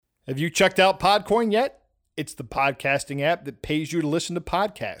Have you checked out Podcoin yet? It's the podcasting app that pays you to listen to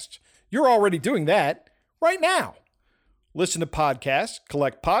podcasts. You're already doing that right now. Listen to podcasts,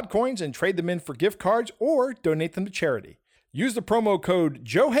 collect Podcoins, and trade them in for gift cards or donate them to charity. Use the promo code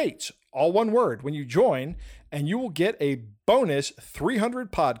JOEHATES, all one word, when you join, and you will get a bonus 300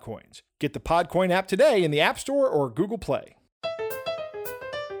 Podcoins. Get the Podcoin app today in the App Store or Google Play.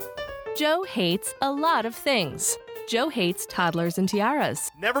 Joe hates a lot of things. Joe hates toddlers and tiaras.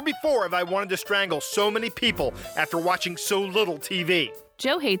 Never before have I wanted to strangle so many people after watching so little TV.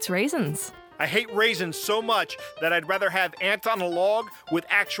 Joe hates raisins. I hate raisins so much that I'd rather have ants on a log with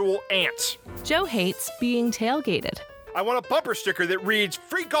actual ants. Joe hates being tailgated. I want a bumper sticker that reads,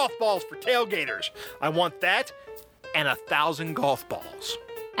 "Free golf balls for tailgaters." I want that and 1,000 golf balls.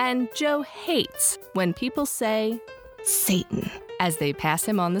 And Joe hates when people say Satan as they pass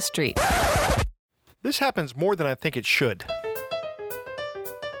him on the street. This happens more than I think it should.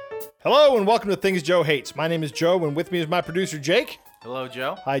 Hello and welcome to Things Joe Hates. My name is Joe and with me is my producer Jake. Hello,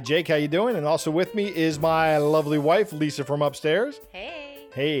 Joe. Hi Jake, how you doing? And also with me is my lovely wife Lisa from upstairs. Hey.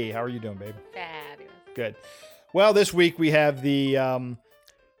 Hey, how are you doing, baby? Fabulous. Good. Well, this week we have the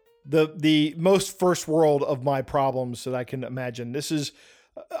most first world of my problems that I can imagine.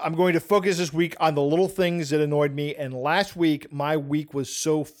 I'm going to focus this week on the little things that annoyed me. And last week, my week was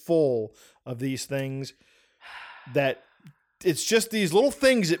so full of these things that it's just these little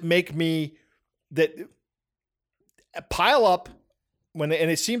things that make me, that pile up and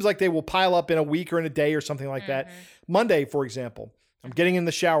it seems like they will pile up in a week or in a day or something like that. Monday, for example, I'm getting in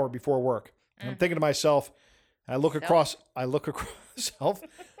the shower before work. And I'm thinking to myself, I look across,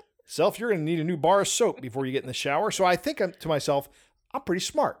 Self, you're going to need a new bar of soap before you get in the shower. So I think to myself, I'm pretty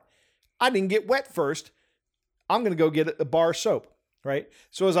smart. I didn't get wet first. I'm going to go get a bar of soap, right?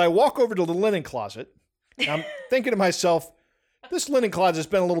 So as I walk over to the linen closet, I'm thinking to myself, this linen closet's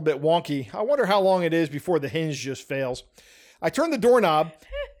been a little bit wonky. I wonder how long it is before the hinge just fails. I turn the doorknob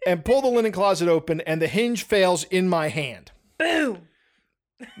and pull the linen closet open, and the hinge fails in my hand. Boom.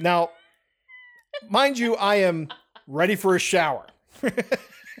 Now, mind you, I am ready for a shower.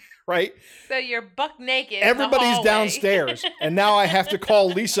 Right? So you're buck naked. Everybody's in the hallway. downstairs, and now I have to call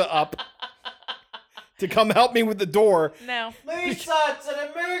Lisa up to come help me with the door. No. Lisa, it's an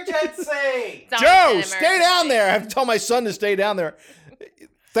emergency! It's always Joe, an stay emergency. down there. I have to tell my son to stay down there.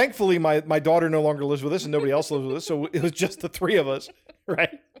 Thankfully, my daughter no longer lives with us, and nobody else lives with us, so it was just the three of us,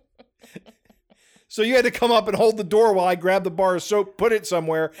 right? So you had to come up and hold the door while I grabbed the bar of soap, put it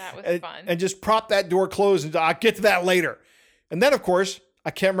somewhere, That was fun. and just prop that door closed, and I'll get to that later. And then, of course, I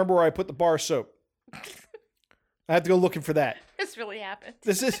can't remember where I put the bar of soap. I have to go looking for that. This really happened.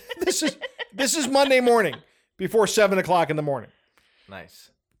 This is Monday morning before 7 o'clock in the morning. Nice.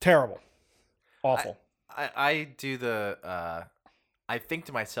 Terrible. Awful. I do the, I think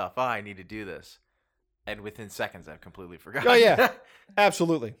to myself, I need to do this. And within seconds, I've completely forgotten. Oh, yeah.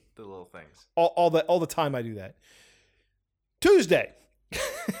 Absolutely. The little things. All the time I do that. Tuesday.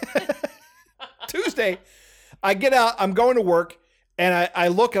 Tuesday, I get out, I'm going to work, and I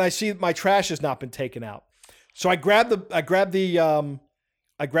look and I see that my trash has not been taken out. So I grab the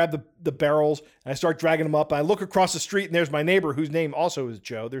barrels and I start dragging them up. And I look across the street and there's my neighbor whose name also is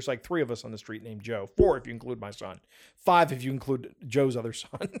Joe. There's like 3 of us on the street named Joe. 4 if you include my son. 5 if you include Joe's other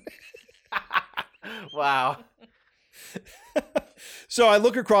son. Wow. So I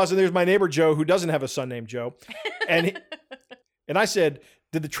look across and there's my neighbor Joe who doesn't have a son named Joe. And I said,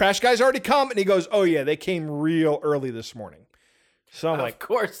 "Did the trash guys already come?" And he goes, "Oh yeah, they came real early this morning." So I'm like, Of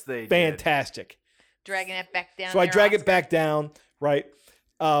course they did. fantastic. Dragging it back down. So I there, drag it Oscar. back down, right?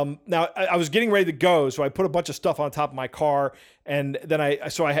 Now I was getting ready to go, so I put a bunch of stuff on top of my car, and then I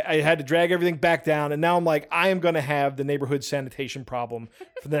had to drag everything back down, and now I'm like, I am going to have the neighborhood sanitation problem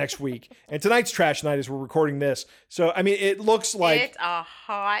for the next week. And tonight's trash night as we're recording this. So I mean, it looks like It's a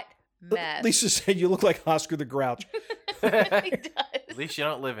hot mess. Lisa said you look like Oscar the Grouch. He does. At least you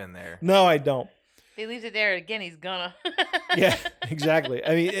don't live in there. No, I don't. If he leaves it there again, he's gonna. Yeah, exactly.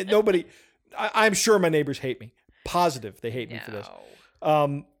 I mean, nobody. I'm sure my neighbors hate me. Positive, they hate me for this.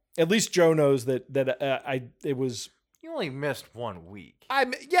 No. At least Joe knows that it was. You only missed 1 week.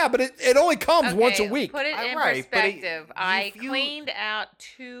 Yeah, but it only comes once a Okay, week. Put it in Right, but perspective. I you- cleaned out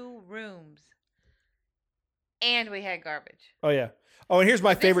 2 rooms, and we had garbage. Oh yeah. Oh, and here's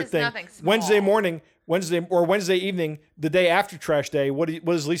my This favorite is thing. nothing small. Wednesday evening, the day after trash day. What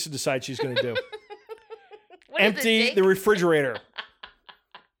does Lisa decide she's going to do? What is it, Empty Jake? the refrigerator.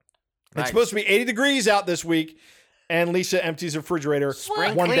 Nice. It's supposed to be 80 degrees out this week, and Lisa empties the refrigerator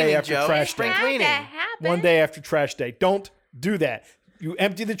Spring one day cleaning, after Joe. trash Spring day. How'd cleaning. that happen? One day after trash day. Don't do that. you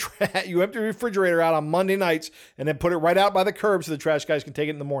empty you empty the refrigerator out on Monday nights and then put it right out by the curb so the trash guys can take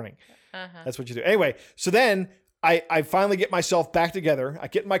it in the morning. That's what you do. Anyway, so then I finally get myself back together. I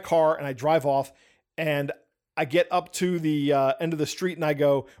get in my car and I drive off, and I get up to the end of the street and I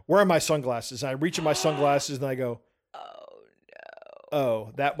go, where are my sunglasses? And I reach in my sunglasses and I go,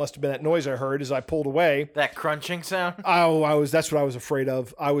 oh, that must have been that noise I heard as I pulled away. That crunching sound? That's what I was afraid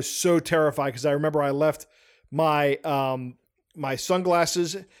of. I was so terrified because I remember I left my my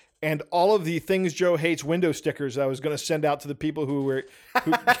sunglasses and all of the Things Joe Hates window stickers I was going to send out to the people who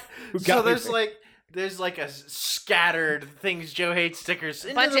got so there's like a scattered Things Joe Hates stickers.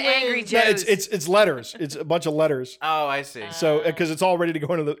 A bunch of angry No, Joes. it's letters. It's a bunch of letters. Oh, I see. So because it's all ready to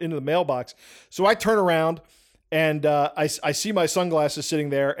go into the mailbox. So I turn around and I see my sunglasses sitting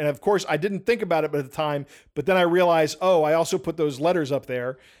there, and of course I didn't think about it at the time, but then I realized, I also put those letters up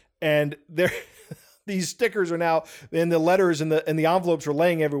there, and these stickers are now, and the letters and the envelopes are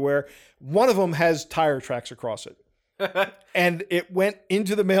laying everywhere. One of them has tire tracks across it. And it went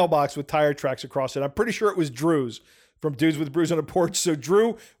into the mailbox with tire tracks across it. I'm pretty sure it was Drew's from Dudes with Brews on a Porch. So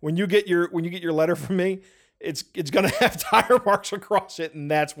Drew, when you get your letter from me, it's gonna have tire marks across it,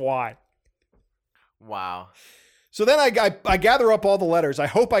 and that's why. Wow. So then I gather up all the letters. I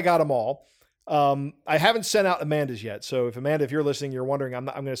hope I got them all. I haven't sent out Amanda's yet. So if Amanda, if you're listening, you're wondering, I'm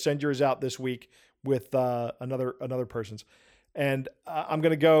going to send yours out this week with another person's, and I'm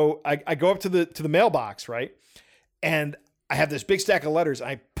going to go. I go up to the mailbox, right? And I have this big stack of letters.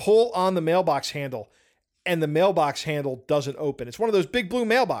 I pull on the mailbox handle, and the mailbox handle doesn't open. It's one of those big blue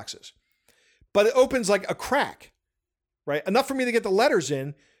mailboxes, but it opens like a crack, right? Enough for me to get the letters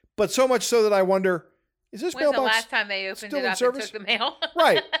in, but so much so that I wonder, is this When's the mailbox last time they opened still it in up service? and took the mail?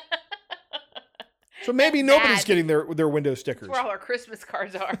 Right. So maybe That's nobody's bad. getting their window stickers. That's where all our Christmas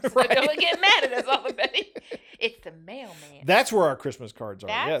cards are. So Right. don't get mad at us, all Betty. It's the mailman. That's where our Christmas cards are.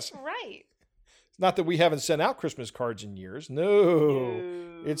 That's Yes. right. Not that we haven't sent out Christmas cards in years.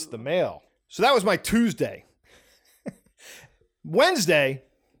 No, it's the mail. So that was my Tuesday. Wednesday,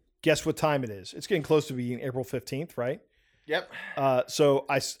 guess what time it is? It's getting close to being April 15th, right? Yep. So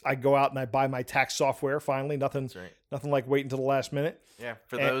I go out and I buy my tax software finally. Nothing like waiting until the last minute. Yeah.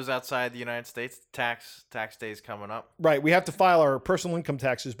 For And- those outside the United States, tax day's coming up. Right. We have to file our personal income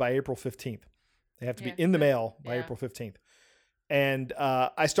taxes by April 15th. They have to Yeah. be in the mail by Yeah. April 15th. And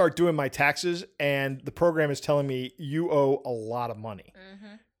I start doing my taxes, and the program is telling me you owe a lot of money,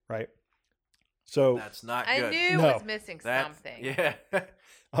 Mm-hmm. right? So That's not I good. knew No. it was missing something. Yeah.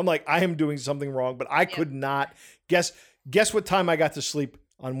 I'm like, I am doing something wrong, but I could not guess what time I got to sleep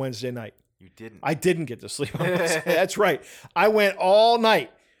on Wednesday night. You didn't. I didn't get to sleep on Wednesday. That's right. I went all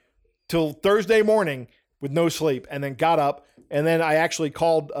night till Thursday morning with no sleep, and then got up, and then I actually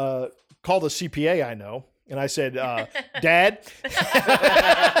called a CPA I know, and I said, Dad. That's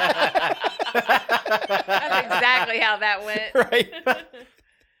exactly how that went. Right.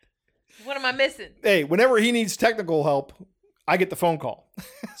 What am I missing? Hey, whenever he needs technical help, I get the phone call.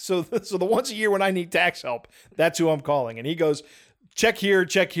 So the once a year when I need tax help, that's who I'm calling. And he goes, check here,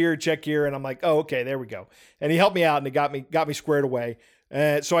 check here, check here. And I'm like, oh, okay, there we go. And he helped me out, and it got me squared away.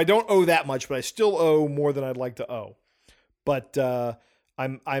 So I don't owe that much, but I still owe more than I'd like to owe. But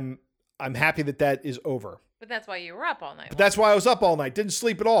I'm happy that is over. But that's why you were up all night. But that's why I was up all night, didn't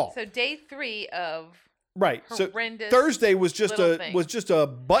sleep at all. So day 3 of Right. So horrendous Thursday was just little things. a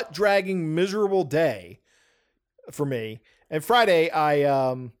butt dragging miserable day for me. And Friday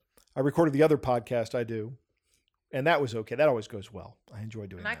I recorded the other podcast I do, and that was okay. That always goes well. I enjoy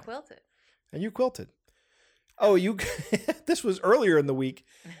doing and I that. quilted. And you quilted. Oh, you this was earlier in the week.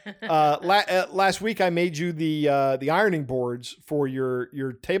 Last week I made you the ironing boards for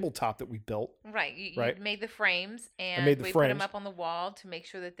your tabletop that we built. Right. You Right. made the frames, and made the we put them frames. up on the wall to make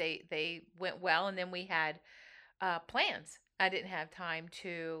sure that they went well. And then we had plans. I didn't have time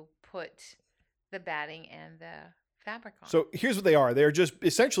to put the batting and the fabric on. So here's what they are. They're just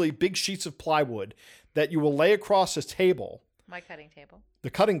essentially big sheets of plywood that you will lay across a table, my cutting table. the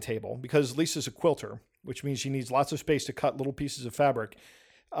cutting table, because Lisa's a quilter, which means she needs lots of space to cut little pieces of fabric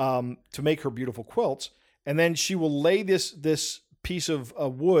to make her beautiful quilts. And then she will lay this piece of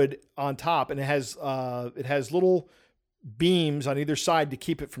wood on top, and it has little beams on either side to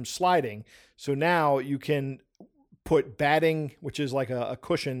keep it from sliding. So now you can put batting, which is like a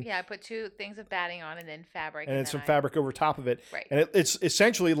cushion, Yeah, I put 2 things of batting on, and then fabric, and then some I- fabric over top of it. Right. And it's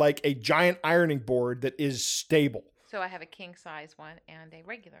essentially like a giant ironing board that is stable. So I have a king size one and a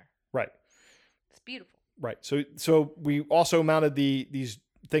regular. Right. It's beautiful. Right. So we also mounted these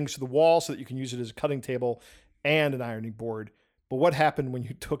things to the wall so that you can use it as a cutting table and an ironing board. But what happened when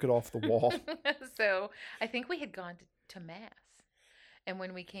you took it off the wall? So I think we had gone to mass, And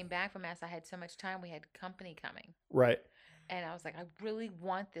when we came back from Mass, I had so much time. We had company coming. Right. And I was like, I really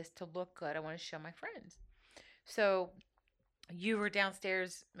want this to look good. I want to show my friends. So you were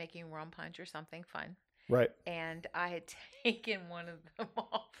downstairs making rum punch or something fun. Right. And I had taken one of them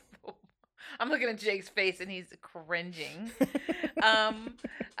off. I'm looking at Jake's face and he's cringing.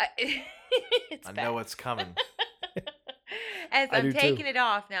 It's I bad. know what's coming. As I I'm do taking too. it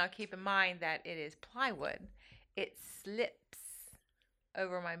off now, keep in mind that it is plywood. It slips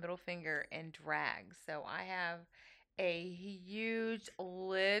over my middle finger and drags. So I have a huge,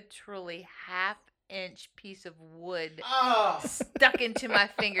 literally half-inch piece of wood Oh, stuck into my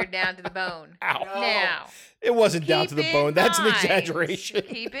finger down to the bone. Ow. No. Now, It wasn't down to keep the in bone. That's an mind- exaggeration.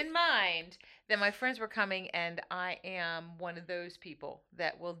 Keep in mind that my friends were coming, and I am one of those people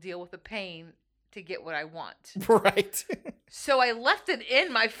that will deal with the pain to get what I want. Right. So I left it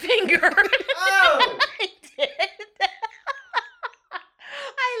in my finger. Oh! I did.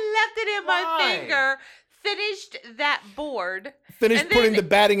 I left it in my Why? finger, finished that board. Finished And putting then- the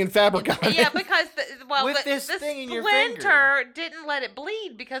batting and fabric on Yeah, it. because With the this the thing in your splinter didn't let it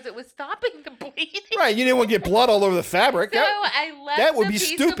bleed because it was stopping the bleeding. Right. You didn't want to get blood all over the fabric. So That- I left that would the be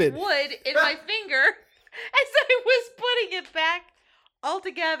piece stupid. of wood in my finger as I was putting it back all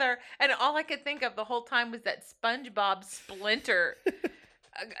together, and all I could think of the whole time was that SpongeBob Splinter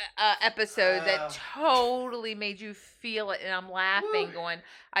episode that totally made you feel it, and I'm laughing, going,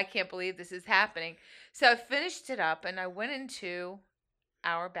 I can't believe this is happening. So I finished it up, and I went into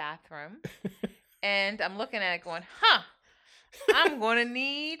our bathroom, and I'm looking at it going, I'm going to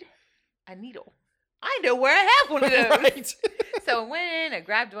need a needle. I know where I have one of those. right. So I went in, I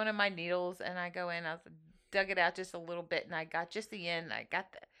grabbed one of my needles, and I go in, I dug it out just a little bit, and I got just the end. I got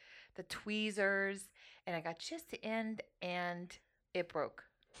the tweezers, and I got just the end, and it broke.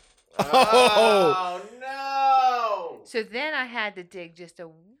 Oh, no! So then I had to dig just a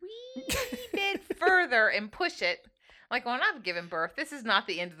wee bit further and push it. Like, when I've given birth, this is not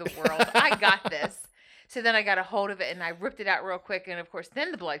the end of the world. I got this. So then I got a hold of it, and I ripped it out real quick, and of course,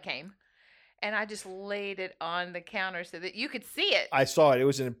 then the blood came. And I just laid it on the counter so that you could see it. I saw it. It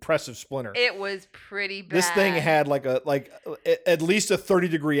was an impressive splinter. It was pretty bad. This thing had at least a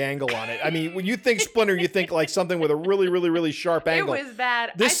 30-degree angle on it. I mean, when you think splinter, you think like something with a really, really, really sharp angle. It was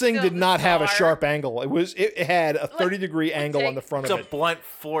bad. This thing still did not have a scar. sharp angle. It had a 30-degree angle on the front It's of a it. blunt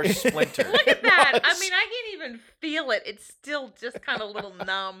force splinter. Look at that. It I was. mean, I can't even feel it. It's still just kind of a little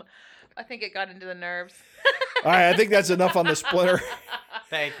numb. I think it got into the nerves. All right, I think that's enough on the splinter.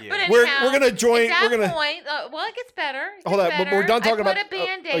 Thank you. But We're anyhow, gonna join. At We're that gonna. point, well, it gets better. It Hold gets on, but we're better. done talking I about- put a oh,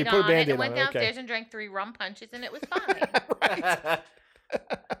 Band-Aid you put a on it Band-Aid and went on it, okay. downstairs and drank 3 rum punches, and it was fine.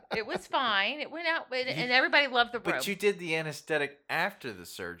 It was fine. It went out, and everybody loved the rope. But you did the anesthetic after the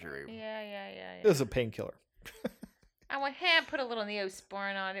surgery. Yeah. It was a painkiller. I went, put a little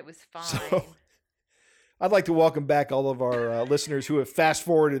Neosporin on. It was fine. So, I'd like to welcome back all of our listeners who have fast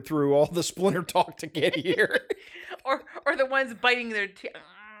forwarded through all the splinter talk to get here. or the ones biting their teeth.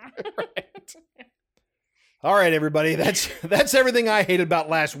 Right. All right, everybody. That's everything I hated about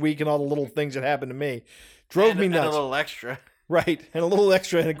last week and all the little things that happened to me. Drove me And nuts. a little extra. Right. And a little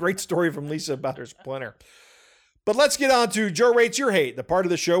extra and a great story from Lisa about her splinter. But let's get on to Joe Rates Your Hate, the part of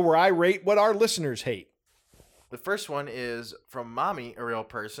the show where I rate what our listeners hate. The first one is from Mommy, a real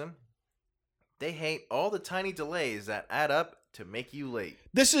person. They hate all the tiny delays that add up to make you late.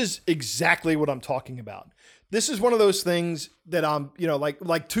 This is exactly what I'm talking about. This is one of those things that I'm,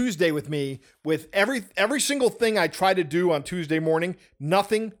 like Tuesday with me, with every single thing I try to do on Tuesday morning,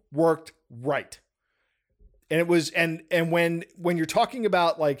 nothing worked right. And it was, and when you're talking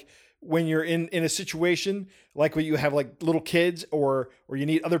about like when you're in a situation like when you have like little kids or you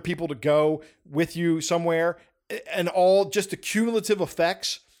need other people to go with you somewhere, and all just the cumulative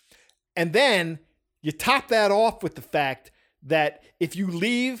effects. And then you top that off with the fact that if you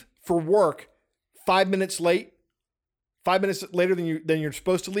leave for work 5 minutes late, 5 minutes later than you're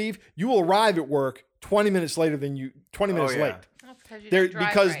supposed to leave, you will arrive at work 20 minutes later than 20 minutes yeah. late. That's 'cause you There, didn't drive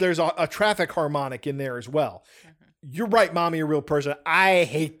because right. there's a traffic harmonic in there as well. You're right, Mommy, a real person. I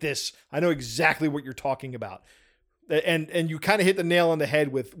hate this. I know exactly what you're talking about. And you kind of hit the nail on the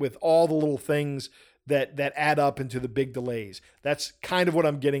head with all the little things that add up into the big delays. That's kind of what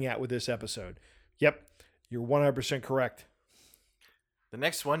I'm getting at with this episode. Yep, you're 100% correct. The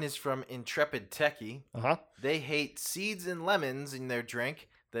next one is from Intrepid Techie. Uh-huh. They hate seeds and lemons in their drink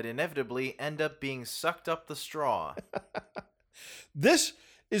that inevitably end up being sucked up the straw. This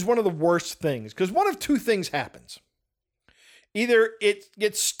is one of the worst things because one of two things happens. Either it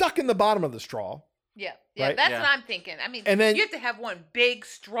gets stuck in the bottom of the straw Yeah, yeah, Right? that's Yeah. what I'm thinking. I mean, And then- you have to have one big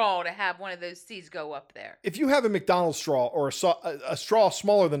straw to have one of those seeds go up there. If you have a McDonald's straw or a straw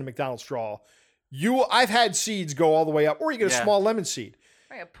smaller than a McDonald's straw, I've had seeds go all the way up, or you get a Yeah. small lemon seed.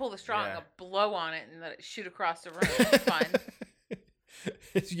 Right, I pull the straw Yeah. and I'll blow on it and let it shoot across the room. It's fun.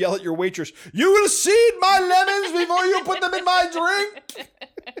 Yell at your waitress, "You will seed my lemons before you put them in my drink."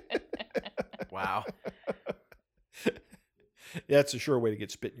 Wow. Yeah, that's a sure way to get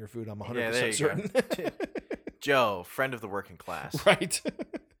spit in your food. I'm 100% there you certain. go. Joe, friend of the working class. Right.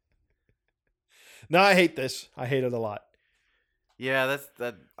 No, I hate this. I hate it a lot. Yeah,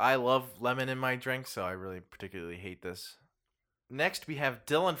 that. I love lemon in my drink, so I really particularly hate this. Next, we have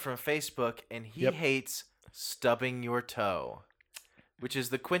Dylan from Facebook, and he Yep. hates stubbing your toe, which is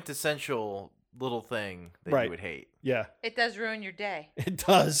the quintessential little thing that Right. you would hate. Yeah, It does ruin your day. it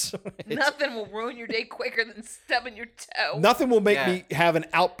does. Nothing will ruin your day quicker than stubbing your toe. Nothing will make Yeah. me have an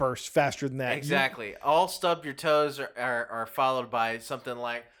outburst faster than that. Exactly. All stub your toes are followed by something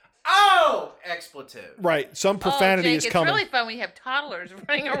like, "Oh!" expletive. Right. Some Oh, profanity Jake, is it's coming. really fun when you have toddlers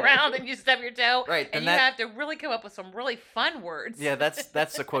running around and you stub your toe. Right, And and you that- have to really come up with some really fun words. Yeah,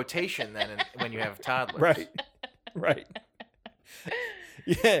 that's a quotation then when you have toddlers. Right. Right.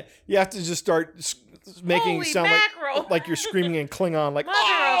 Yeah, you have to just start making Holy it sound mackerel. like you're screaming in Klingon, like, Mother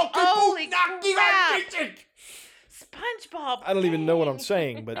 "Oh, of holy crap. SpongeBob. I don't even know what I'm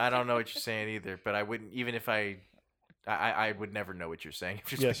saying, but I don't know what you're saying either, but I wouldn't, even if I would never know what you're saying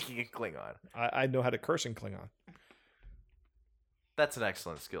if you're Yes. speaking in Klingon. I know how to curse in Klingon. That's an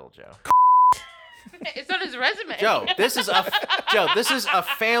excellent skill, Joe. It's on his resume. Joe, this is a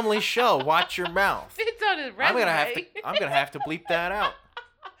family show. Watch your mouth. It's on his resume. I'm gonna have to bleep that out.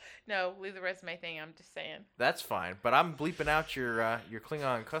 No, leave the resume thing. I'm just saying. That's fine, but I'm bleeping out your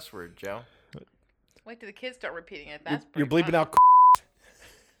Klingon cuss word, Joe. Wait till the kids start repeating it. That's You're pretty bleeping fun. out.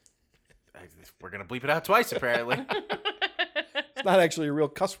 We're gonna bleep it out twice apparently. It's not actually a real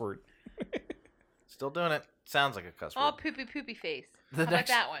cuss word. Still doing it. Sounds like a cuss word. All poopy poopy face. The How about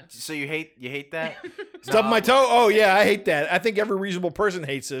that one? So you hate that? Stub No. my toe? Oh, yeah, I hate that. I think every reasonable person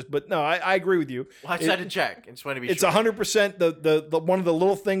hates this, but no, I agree with you. Well, I just had to check. I just want to be It's sure. 100% the one of the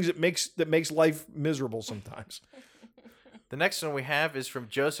little things that makes life miserable sometimes. The next one we have is from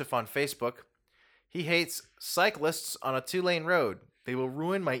Joseph on Facebook. He hates cyclists on a 2-lane road. They will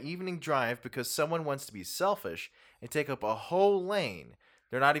ruin my evening drive because someone wants to be selfish and take up a whole lane.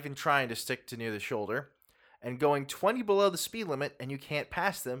 They're not even trying to stick to near the shoulder and going 20 below the speed limit, and you can't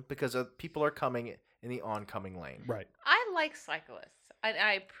pass them because people are coming in the oncoming lane. Right. I like cyclists.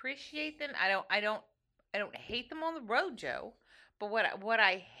 I appreciate them. I don't hate them on the road, Joe. But what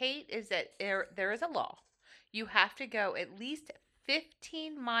I hate is that there is a law. You have to go at least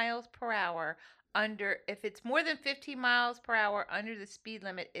 15 miles per hour under. If it's more than 15 miles per hour under the speed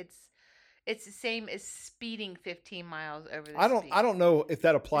limit, it's the same as speeding 15 miles over the speed. I don't know if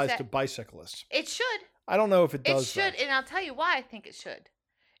that applies that- to bicyclists. It should. I don't know if it It does. should, though. and I'll tell you why I think it should.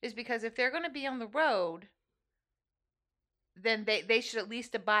 Is because if they're going to be on the road, then they should at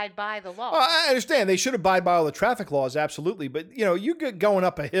least abide by the law. Oh, I understand they should abide by all the traffic laws, absolutely. But you get going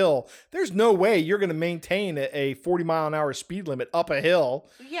up a hill. There's no way you're going to maintain a 40-mile-an-hour speed limit up a hill.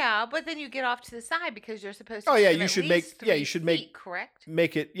 Yeah, but then you get off to the side because you're supposed to. Oh, yeah, give them you at should least make- yeah, 3 you should make- feet, correct.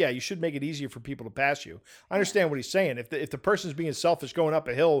 You should make it easier for people to pass you. I understand what he's saying. If the person's being selfish, going up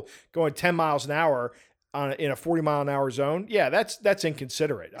a hill, going 10 miles an hour in a 40-mile-an-hour zone, yeah, that's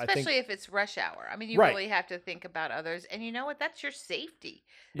inconsiderate. I Especially think. if it's rush hour. I mean, you Right. really have to think about others, and you know what? That's your safety.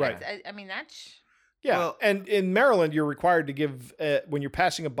 Right. I mean, that's. Yeah, Well- and in Maryland, you're required to give when you're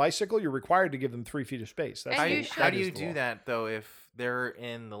passing a bicycle, you're required to give them 3 feet of space. That's And the- you should. How that do is you the do law. that though if they're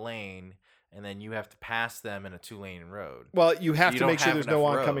in the lane and then you have to pass them in a 2-lane road? Well, you have You to don't make sure have there's no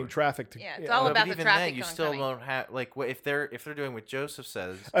enough oncoming road. traffic. To, Yeah, it's all But about the even traffic then, you still oncoming. don't have if they're doing what Joseph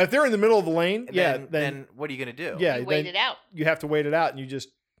says. If they're in the middle of the lane, yeah, then what are you gonna do? yeah, You wait then it out. you have to wait it out, and you just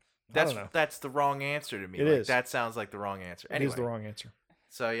I don't know. That's the wrong answer to me. It Like, is. That sounds like the wrong answer. It Anyway, is the wrong answer.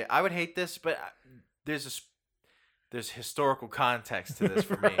 so yeah, I would hate this, but there's historical context to this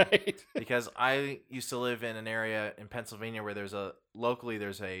for me. Right. Because I used to live in an area in Pennsylvania where there's a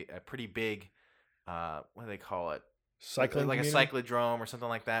pretty big what do they call it? Cycling, like community? a cyclodrome or something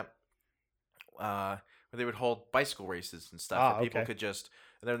like that. Where they would hold bicycle races and stuff. Ah, and people okay. could just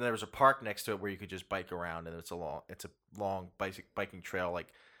and then there was a park next to it where you could just bike around, and it's a long biking trail, like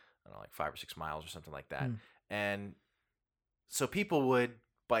I don't know, like 5 or 6 miles or something like that. Hmm. And so people would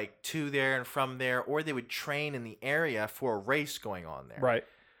bike to there and from there, or they would train in the area for a race going on there. Right.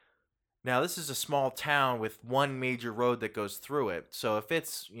 Now, this is a small town with one major road that goes through it. So if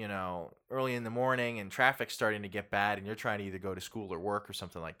it's, early in the morning and traffic's starting to get bad and you're trying to either go to school or work or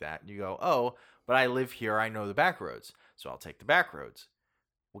something like that, you go, oh, but I live here. I know the back roads. So I'll take the back roads.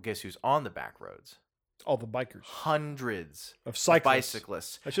 Well, guess who's on the back roads? All the bikers. Hundreds of cyclists.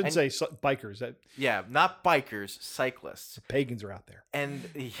 Bicyclists. I shouldn't say bikers. Yeah, not bikers, cyclists. The pagans are out there. And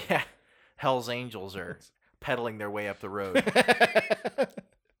yeah, Hell's Angels are pedaling their way up the road.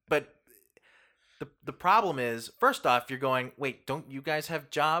 But the problem is, first off, you're going, wait, don't you guys have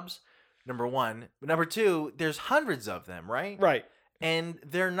jobs? Number one. Number two, there's hundreds of them, right? Right. And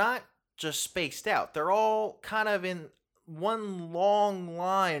they're not just spaced out. They're all kind of in one long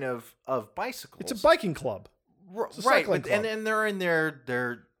line of bicycles. It's a biking club. It's a Right. cycling club. And they're in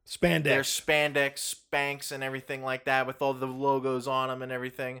their spandex. Their spandex, Spanx, and everything like that with all the logos on them and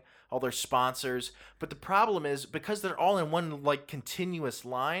everything, all their sponsors. But the problem is, because they're all in one continuous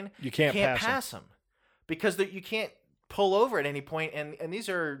line, You can't pass them. Because you can't pull over at any point, and these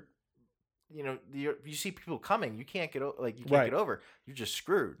are, you see people coming, you can't get get over. You're just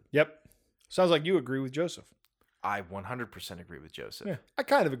screwed. Yep. Sounds like you agree with Joseph. I 100% agree with Joseph. Yeah, I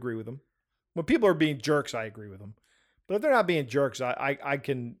kind of agree with him. When people are being jerks, I agree with them. But if they're not being jerks, I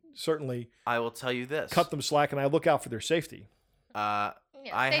can certainly I will tell you this. cut them slack, and I look out for their safety.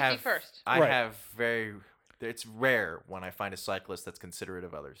 Safety first. It's rare when I find a cyclist that's considerate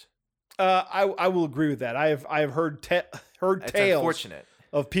of others. I will agree with that. I have heard It's tales unfortunate.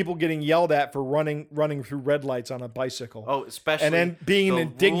 of people getting yelled at for running through red lights on a bicycle. Oh, especially and then being the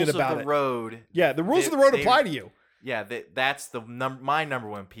indignant rules about of the it. road. Yeah, the rules of the road apply to you. Yeah, that's my number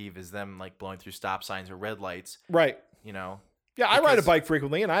one peeve is them blowing through stop signs or red lights. Right. Yeah, I ride a bike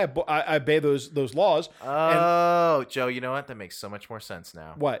frequently, and I obey those laws. Oh, Joe, you know what? That makes so much more sense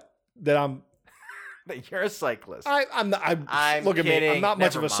now. What? That I'm. That you're a cyclist. I'm not. I'm look kidding. at me. I'm not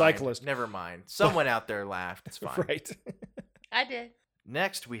much Never of a mind. cyclist. Never mind. Someone out there laughed. It's fine. Right. I did.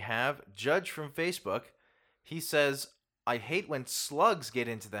 Next, we have Judge from Facebook. He says, I hate when slugs get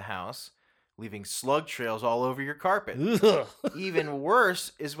into the house, leaving slug trails all over your carpet. Ugh. Even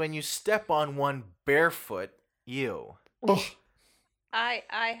worse is when you step on one barefoot. Ew. Ugh. I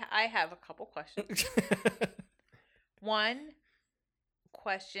have a couple questions. One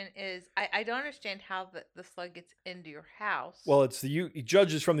question is, I don't understand how the slug gets into your house. Well, it's the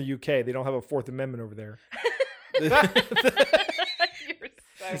judges from the UK. They don't have a Fourth Amendment over there. You're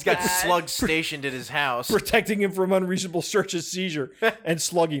so He's got bad. slugs stationed at his house. Protecting him from unreasonable search and seizure and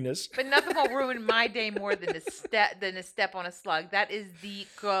slugginess. But nothing will ruin my day more than to step on a slug. That is the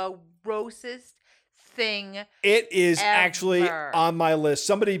grossest thing. It is actually ever. on my list.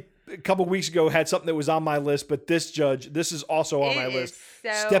 Somebody a couple weeks ago had something that was on my list, but this is also on my It list. is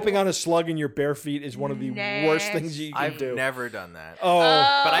so Stepping on a slug in your bare feet is one of the worst things you can I've do. never done that. Oh,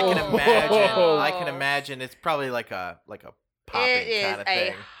 But I can Oh. imagine. I can imagine it's probably like a popping It is kind of a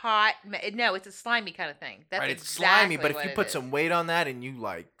thing. hot. No, it's a slimy kind of thing. That's Right, it's exactly slimy, but if what you it put is. some weight on that and you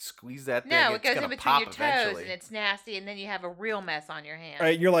squeeze that thing, No, it it's goes gonna in between pop your toes eventually. and it's nasty, and then you have a real mess on your hands.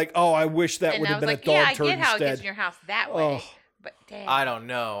 Right, you're like, oh, I wish that and would I have was been like, a dog yeah, I turd get how it instead. gets in your house that way, Oh. but damn. I don't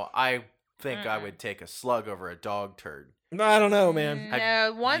know. I think I would take a slug over a dog turd. No, I don't know, man.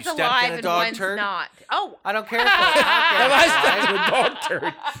 No, one's you stepped in alive a and dog one's turd? not. Oh, I don't care if Have I stepped in a dog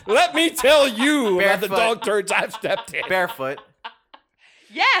turd? Let me tell you about the Barefoot. dog turds I've stepped in. barefoot.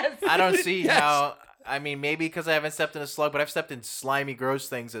 yes. I don't see Yes. how. I mean, maybe because I haven't stepped in a slug, but I've stepped in slimy, gross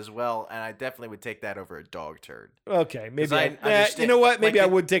things as well, and I definitely would take that over a dog turd. Okay, maybe. I You understand- know what? Maybe like I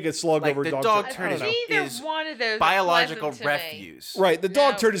the- would take a slug like over a the dog dog turd. I turd don't know. Neither is one of those are Biological pleasant to me. refuse. Right, the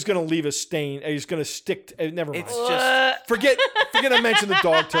dog No. turd is going to leave a stain. It's going to stick. Never mind. It's just Forget I mentioned the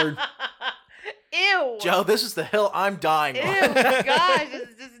dog turd. Ew. Joe. This is the hill I'm dying Ew, on. gosh, this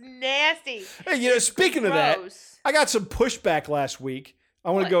is just nasty. Hey, speaking of that, Gross. I got some pushback last week. I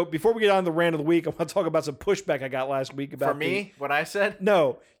want to What? go before we get on the rant of the week. I want to talk about some pushback I got last week about For me, what I said.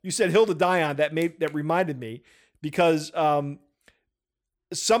 No, you said Hilda Dion. That reminded me because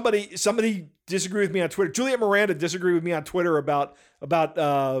somebody disagreed with me on Twitter. Juliet Miranda disagreed with me on Twitter about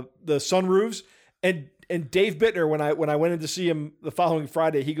the sunroofs, and Dave Bittner when I went in to see him the following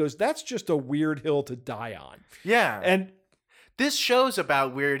Friday, he goes, "That's just a weird hill to die on." Yeah, And this show's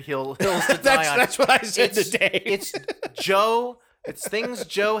about weird hills to die on. that's what I said It's- today. It's Joe. It's things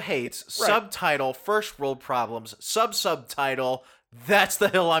Joe hates. Right. Subtitle: First world problems. Subtitle: That's the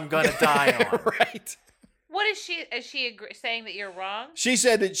hill I'm gonna die on. right. What is she? Is she saying that you're wrong? She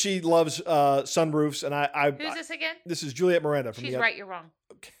said that she loves sunroofs, and Who's this again? this is Juliet Miranda from She's the right. You're wrong.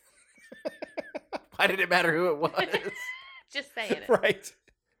 Why did it matter who it was? Just saying it. Right.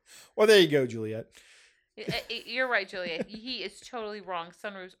 Well, there you go, Juliet. You're right, Julia. He is totally wrong.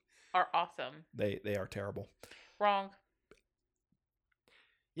 Sunroofs are awesome. They are terrible. Wrong.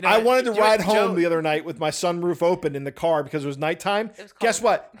 You know, I wanted to ride Joe- home the other night with my sunroof open in the car because it was nighttime. It was cold. Guess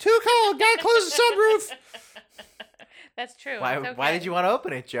what? Too cold. Gotta close the sunroof. That's true. Why? It's okay. Why did you want to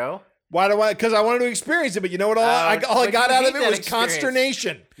open it, Joe? Why do I? Because I wanted to experience it, but you know what? All I but got you out of hate it that was experience.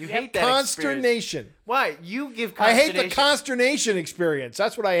 consternation. You hate that experience. Consternation. Why? You give I hate consternation. the consternation experience.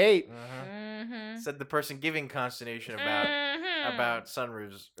 That's what I hate. Mm-hmm. Said the person giving consternation Mm-hmm. about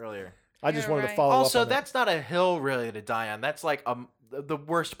sunroofs earlier. I just You're wanted to right. follow Also, up on that. that's not a hill really to die on. That's like the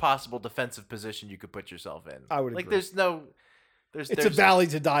worst possible defensive position you could put yourself in. I would like. agree. There's no. There's. It's a valley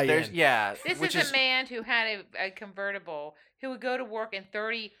to die There's in. yeah. This which is a man who had a convertible who would go to work in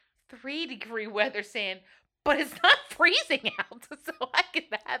 33-degree weather saying, but it's not freezing out, so I can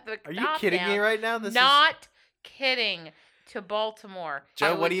have the Are you top kidding down. me right now? This Not kidding. To Baltimore. is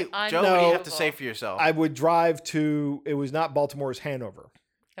Joe. It What do was you Joe? What do you have to unbelievable. say for yourself? I would drive to. It was not Baltimore. It was Hanover.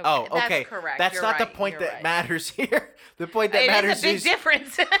 Oh, That's okay. correct. That's You're not the right. point You're that right. matters here. The point that It matters is a big is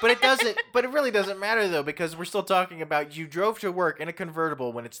difference. but it doesn't. But it really doesn't matter though, because we're still talking about you drove to work in a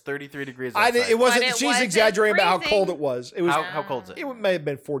convertible when it's 33 degrees outside. I didn't. It wasn't. But it she's wasn't exaggerating about how freezing. cold it was. It was. How cold is it? It may have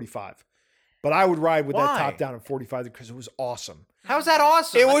been 45, but I would ride with that Why? top down at 45 because it was awesome. How's that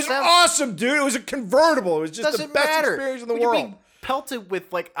awesome? It That was sounds- awesome, dude. It was a convertible. It was just the Doesn't best matter. experience in the When you're world. being pelted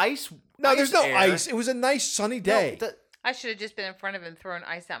with like ice. No, there's no air. ice. It was a nice sunny No, day. I should have just been in front of him throwing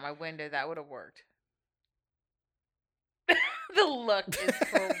ice out my window. That would have worked. The look is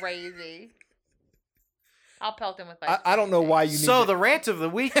crazy. I'll pelt him with ice. I don't know why you need. So to- the rant of the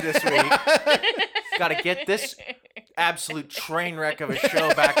week this week. Got to get this absolute train wreck of a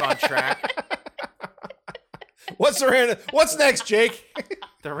show back on track. What's next, Jake?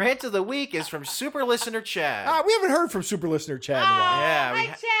 The rant of the week is from super listener Chad. We haven't heard from super listener Chad in a while. Yeah, we Hi,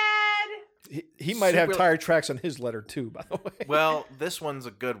 ha- Chad. He might have Super- tire tracks on his letter too, by the way. Well, this one's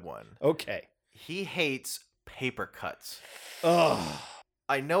a good one. Okay. He hates paper cuts. Ugh.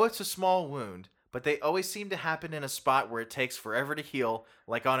 I know it's a small wound, but they always seem to happen in a spot where it takes forever to heal,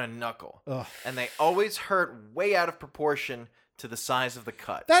 like on a knuckle. Ugh. And they always hurt way out of proportion to the size of the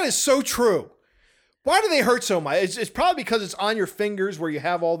cut. That is so true. Why do they hurt so much? It's probably because it's on your fingers where you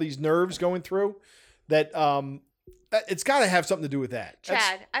have all these nerves going through. That it's got to have something to do with that. That's-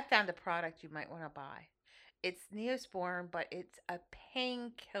 Chad, I found a product you might want to buy. It's Neosporin, but it's a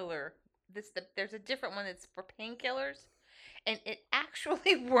painkiller. There's a different one that's for painkillers, and it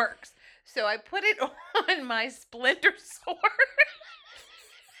actually works. So I put it on my splinter sore.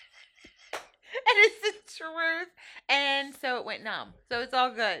 And it's the truth. And so it went numb. So it's all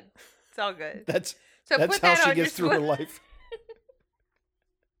good. It's all good. That's So that's put how that she on gets your through her life.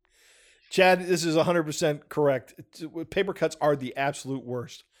 Chad, this is 100% correct. Paper cuts are the absolute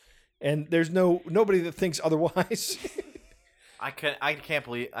worst, and there's nobody that thinks otherwise. I can't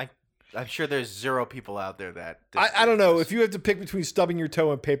believe I'm sure there's zero people out there that I don't know if you have to pick between stubbing your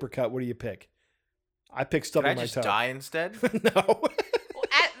toe and paper cut. What do you pick? I pick Can stubbing I my just toe. die instead? No,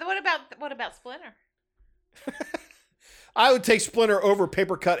 Well, what about Splinter? I would take splinter over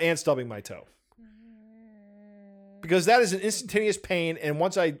paper cut and stubbing my toe because that is an instantaneous pain, and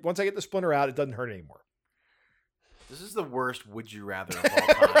once I get the splinter out, it doesn't hurt anymore. This is the worst would you rather of all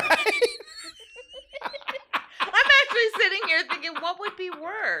time. I'm actually sitting here thinking, what would be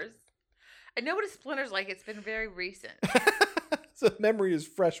worse? I know what a splinter's like. It's been very recent. The memory is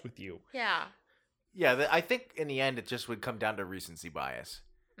fresh with you. Yeah. Yeah, I think in the end it just would come down to recency bias.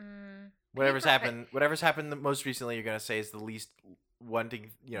 Mm. Whatever's Paper happened the most recently, you're gonna say is the least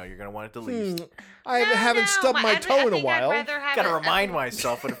wanting. You're gonna want it the least. I haven't stubbed my toe in a while. Gotta remind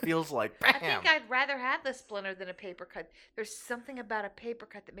myself what it feels like. I Bam. think I'd rather have the splinter than a paper cut. There's something about a paper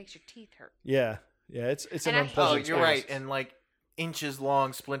cut that makes your teeth hurt. Yeah, it's an And I hate Oh, unpleasant. you're right. experience. And like inches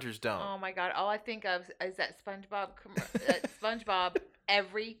long splinters don't. Oh my god! All I think of is that SpongeBob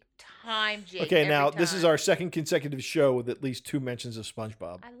every time, Jake. Okay, every now this is time. our second consecutive show with at least 2 mentions of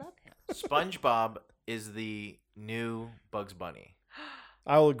SpongeBob. I love him. SpongeBob is the new Bugs Bunny.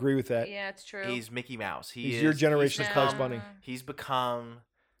 I will agree with that. Yeah, it's true. He's Mickey Mouse. He's your generation of become- Bugs Bunny. He's become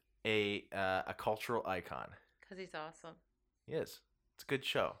a cultural icon. Because he's awesome. He is. It's a good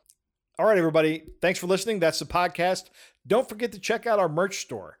show. All right, everybody. Thanks for listening. That's the podcast. Don't forget to check out our merch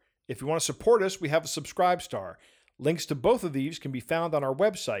store. If you want to support us, we have a subscribe star. Links to both of these can be found on our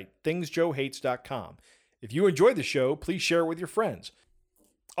website, thingsjoehates.com. If you enjoyed the show, please share it with your friends.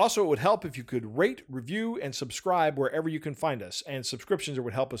 Also, it would help if you could rate, review, and subscribe wherever you can find us, and subscriptions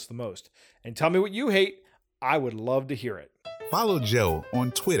would help us the most. And tell me what you hate. I would love to hear it. Follow Joe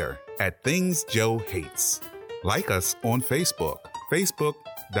on Twitter at Things Joe Hates. Like us on Facebook,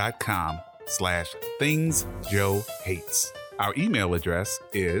 facebook.com/Things Joe Hates. Our email address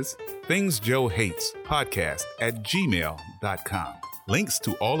is thingsjoehatespodcast@gmail.com. Links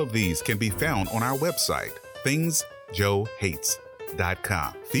to all of these can be found on our website,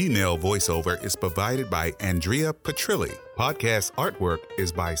 thingsjoehates.com. Female voiceover is provided by Andrea Petrilli. Podcast artwork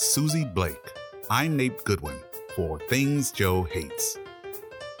is by Susie Blake. I'm Nate Goodwin for Things Joe Hates.